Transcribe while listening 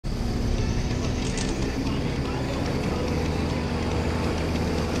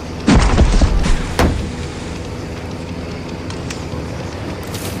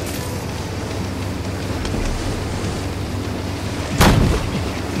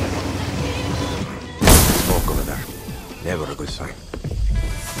Never a good sign.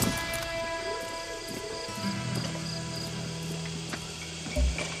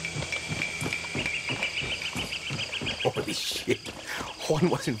 Holy shit. Juan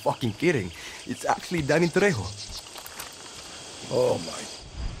wasn't fucking kidding. It's actually Dani Trejo. Oh my.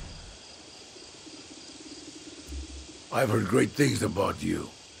 I've heard great things about you.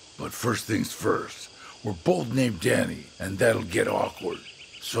 But first things first. We're both named Dani, and that'll get awkward.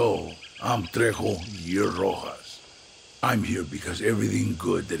 So, I'm Trejo, you're Rojas. I'm here because everything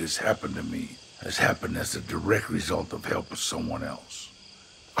good that has happened to me has happened as a direct result of help with someone else.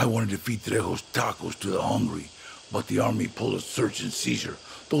 I wanted to feed Trejo's tacos to the hungry, but the army pulled a search and seizure.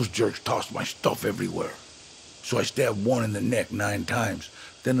 Those jerks tossed my stuff everywhere. So I stabbed one in the neck 9 times,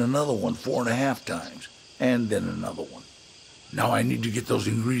 then another one 4.5 times, and then another one. Now I need to get those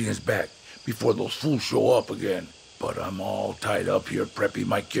ingredients back before those fools show up again. But I'm all tied up here prepping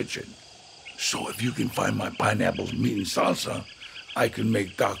my kitchen. So if you can find my pineapples, meat, and salsa, I can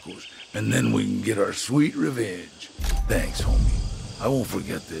make tacos, and then we can get our sweet revenge. Thanks, homie. I won't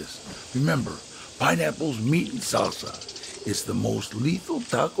forget this. Remember, pineapples, meat, and salsa. It's the most lethal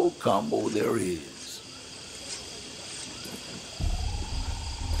taco combo there is.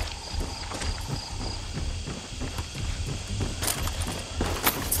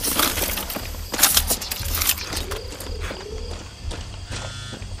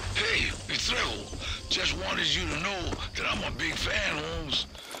 Just wanted you to know that I'm a big fan, Holmes.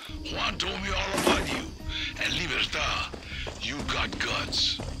 Juan told me all about you. And Libertad, you got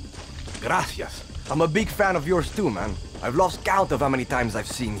guts. Gracias. I'm a big fan of yours too, man. I've lost count of how many times I've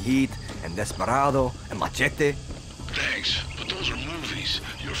seen Heat, and Desperado, and Machete. Thanks, but those are movies.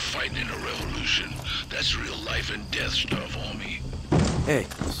 You're fighting in a revolution. That's real life and death stuff, homie. Hey,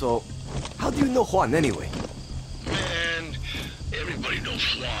 so, how do you know Juan anyway? Man, everybody knows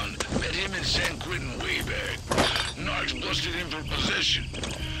Juan. Met him in San Quentin way back. Narcs busted him for possession.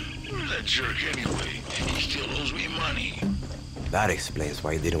 Where's that jerk anyway? He still owes me money. That explains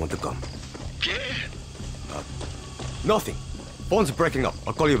why he didn't want to come. ¿Qué? Nothing. Phone's breaking up.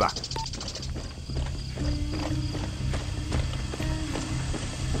 I'll call you back.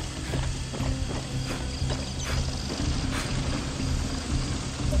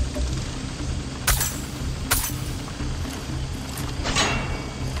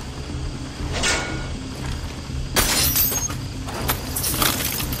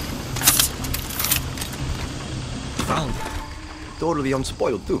 Found it. Totally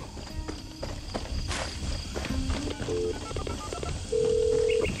unspoiled, too.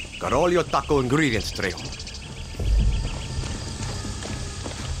 Got all your taco ingredients, Trejo.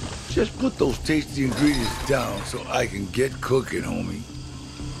 Just put those tasty ingredients down so I can get cooking, homie.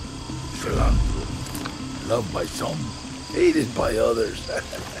 Cilantro. Loved by some, hated by others.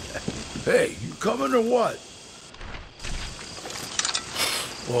 Hey, you coming or what?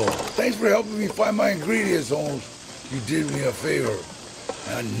 Whoa, thanks for helping me find my ingredients, Holmes. You did me a favor.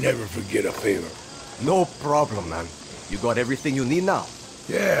 I never forget a favor. No problem, man. You got everything you need now.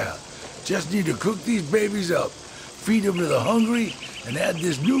 Yeah, just need to cook these babies up, feed them to the hungry, and add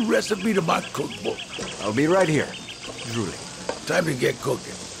this new recipe to my cookbook. I'll be right here, drooling. Time to get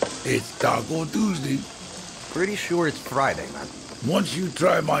cooking. It's Taco Tuesday. Pretty sure it's Friday, man. Once you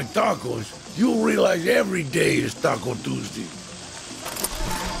try my tacos, you'll realize every day is Taco Tuesday.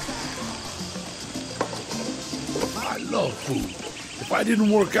 I love food. If I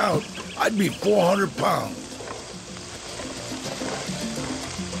didn't work out, I'd be 400 pounds.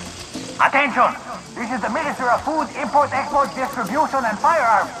 Attention! This is the Minister of Food, Import, Export, Distribution, and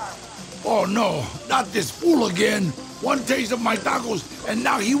Firearms. Oh no, not this fool again. One taste of my tacos, and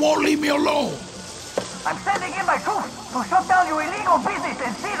now he won't leave me alone. I'm sending in my troops to shut down your illegal business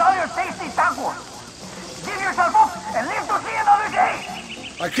and seize all your tasty tacos. Give yourself up and live to see another day.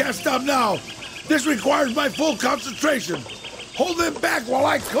 I can't stop now. This requires my full concentration. Hold them back while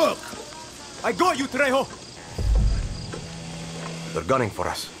I cook. I got you, Trejo! They're gunning for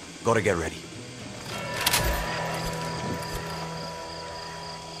us. Gotta get ready.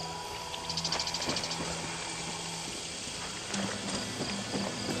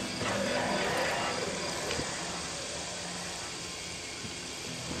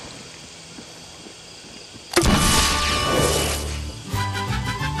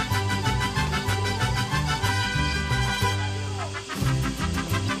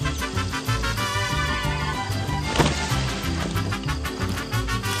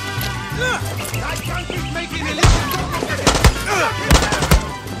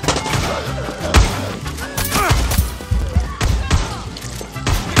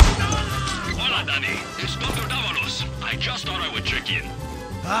 Hola, Dani. It's Dr. Davalos. I just thought I would check in.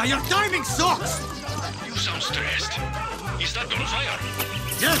 Your timing sucks! You sound stressed. Is that on fire?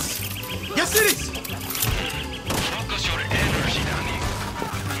 Yes! Yes, it is! Focus your energy, Dani.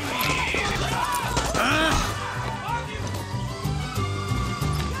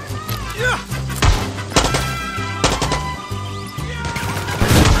 Yeah!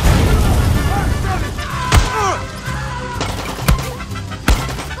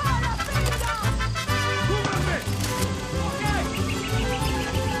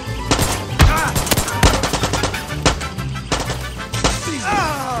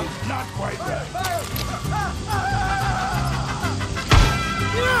 Not quite right.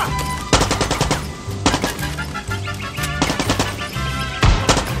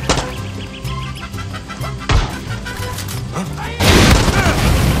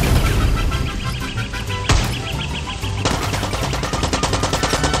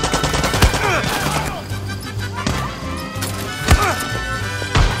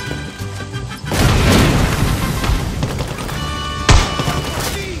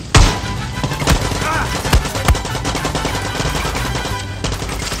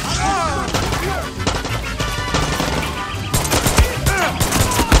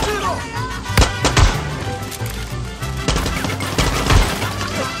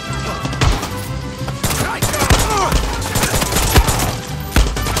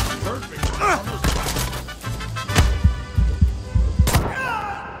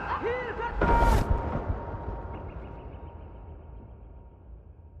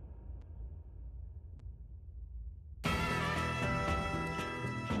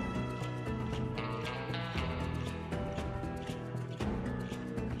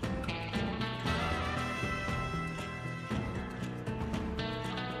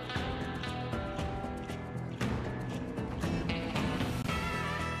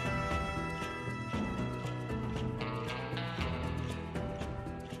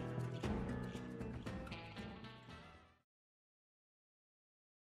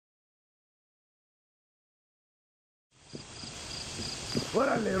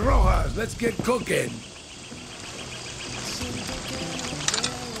 Órale, Rojas, let's get cooking.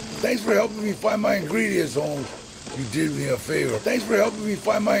 Thanks for helping me find my ingredients, Holmes. You did me a favor. Thanks for helping me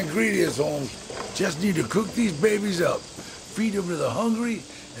find my ingredients, Holmes. Just need to cook these babies up, feed them to the hungry,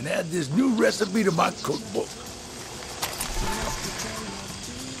 and add this new recipe to my cookbook.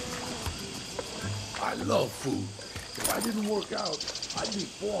 I love food. If I didn't work out, I'd be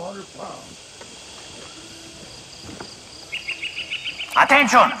 400 pounds.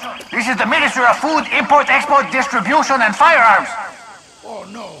 Attention! This is the Ministry of Food, Import, Export, Distribution, and Firearms. Oh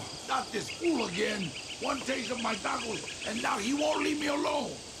no, not this fool again. One taste of my tacos, and now he won't leave me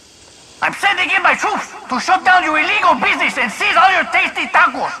alone. I'm sending in my troops to shut down your illegal business and seize all your tasty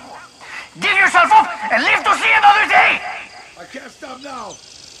tacos. Give yourself up and live to see another day! I can't stop now.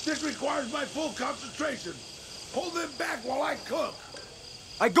 This requires my full concentration. Hold them back while I cook.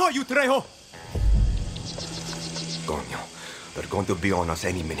 I got you, Trejo! Coño, they're going to be on us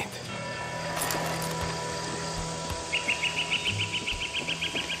any minute.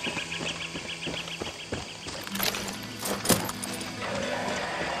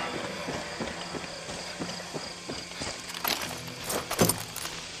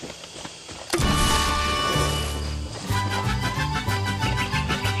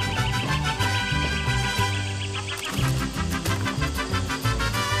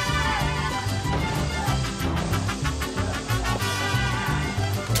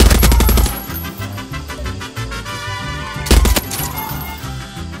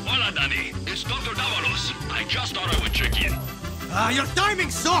 Your timing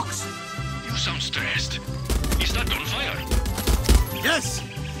sucks! You sound stressed. Is that on fire? Yes!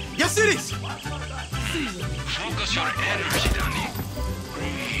 Yes, it is! Focus your energy, Dani.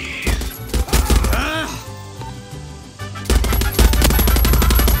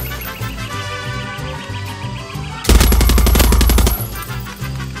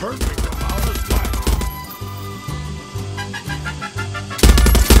 Perfect amount of spice.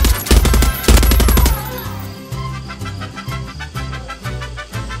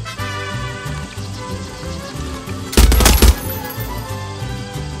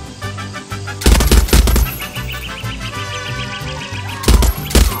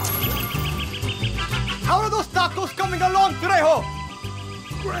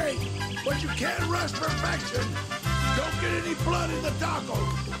 Great, but you can't rush perfection. Don't get any blood in the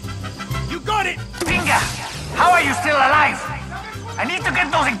tacos. You got it! Pinga! How are you still alive? I need to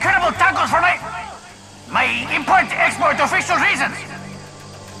get those incredible tacos for my import-export official reasons.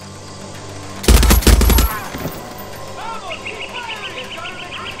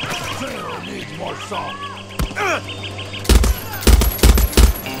 Trailer needs more salt.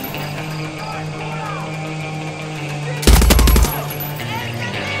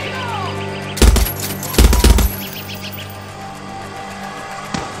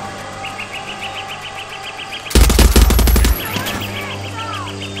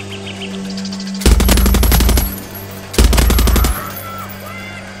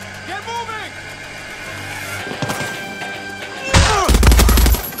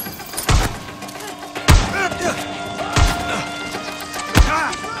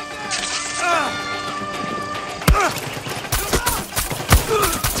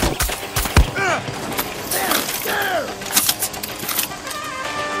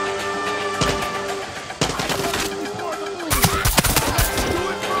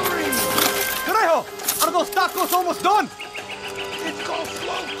 those tacos almost done? It's called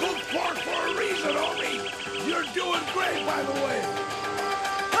slow-cooked pork for a reason, homie! You're doing great, by the way!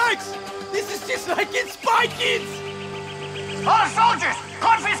 Thanks! This is just like in Spy Kids! All soldiers,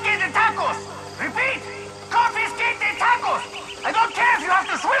 confiscate the tacos! Repeat, confiscate the tacos! I don't care if you have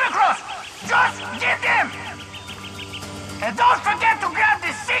to swim across! Just get them! And don't forget to grab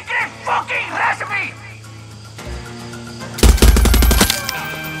the secret fucking recipe!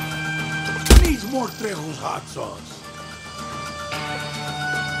 Needs more Trejo's hot sauce.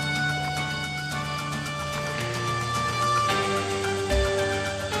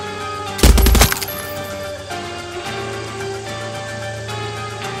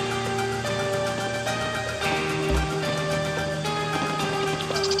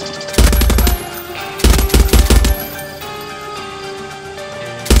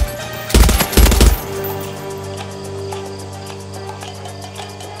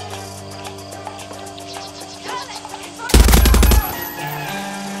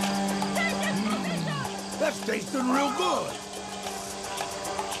 That's tasting real good.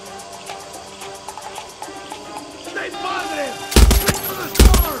 Stay positive. Reach for the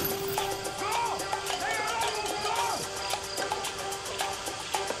stars.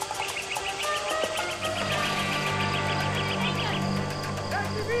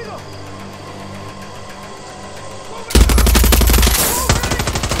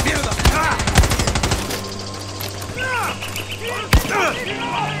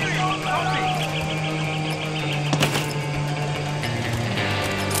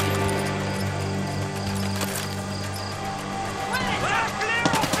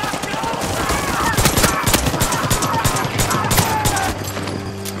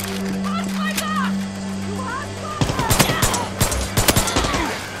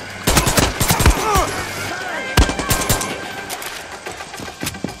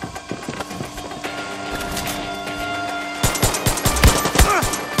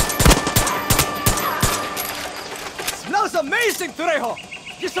 Smells amazing, Trejo!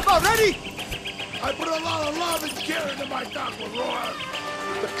 Just about ready? I put a lot of love and care into my taco, Roar.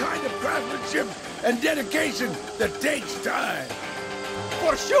 The kind of craftsmanship and dedication that takes time.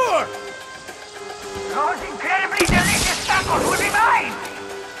 For sure! Those incredibly delicious tacos will be mine!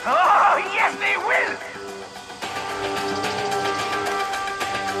 Oh, yes, they will!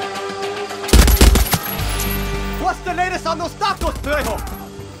 What's the latest on those tacos, Trejo?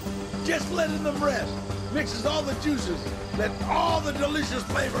 Just letting them rest. Mixes all the juices. Let all the delicious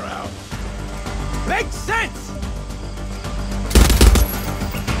flavor out. Makes sense!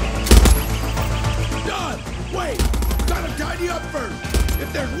 Done! Wait! Gotta tidy up first!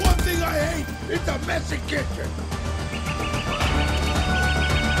 If there's one thing I hate, it's a messy kitchen!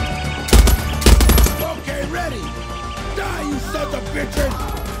 Okay, ready! Die, you sons of bitches!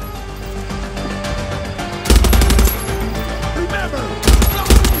 Remember,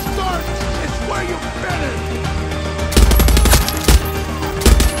 something starts, it's where you finish!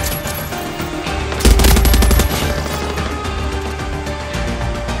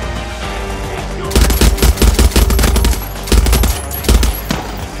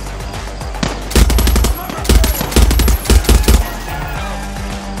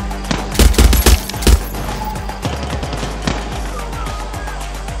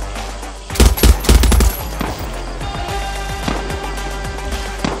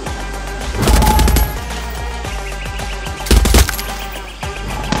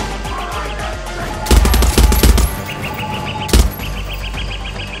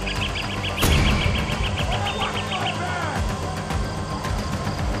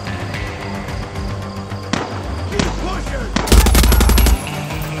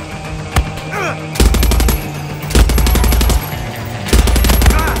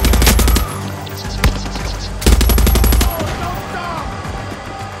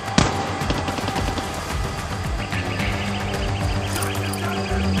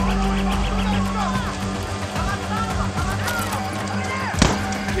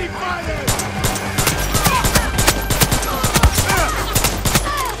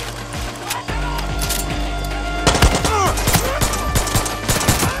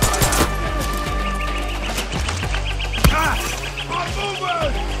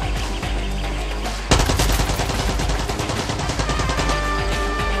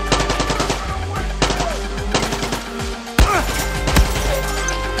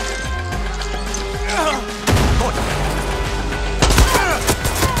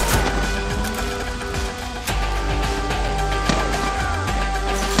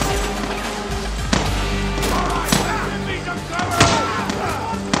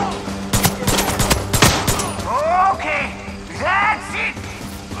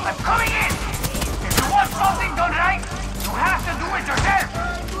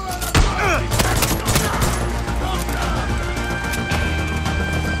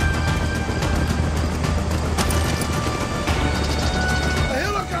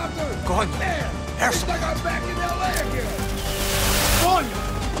 Coño! There's some... Like I'm back in LA again!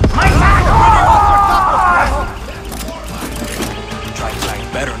 My tacos! Try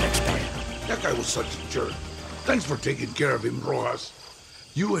playing better next time. That guy was such a jerk. Thanks for taking care of him, Rojas.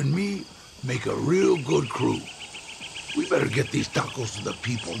 You and me make a real good crew. We better get these tacos to the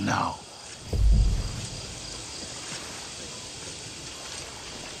people now.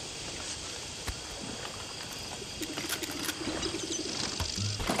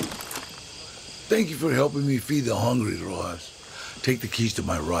 Thank you for helping me feed the hungry, Rojas. Take the keys to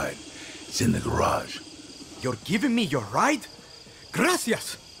my ride. It's in the garage. You're giving me your ride?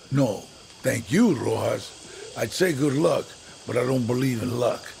 Gracias! No, thank you, Rojas. I'd say good luck, but I don't believe in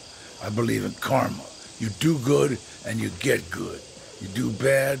luck. I believe in karma. You do good, and you get good. You do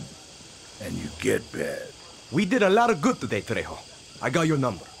bad, and you get bad. We did a lot of good today, Trejo. I got your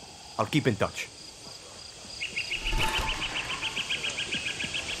number. I'll keep in touch.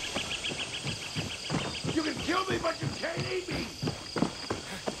 You can kill me, but you can't eat me!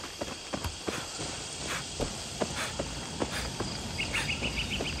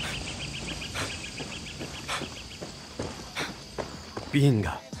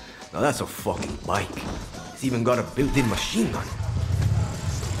 Binga. Now that's a fucking bike. It's even got a built-in machine gun.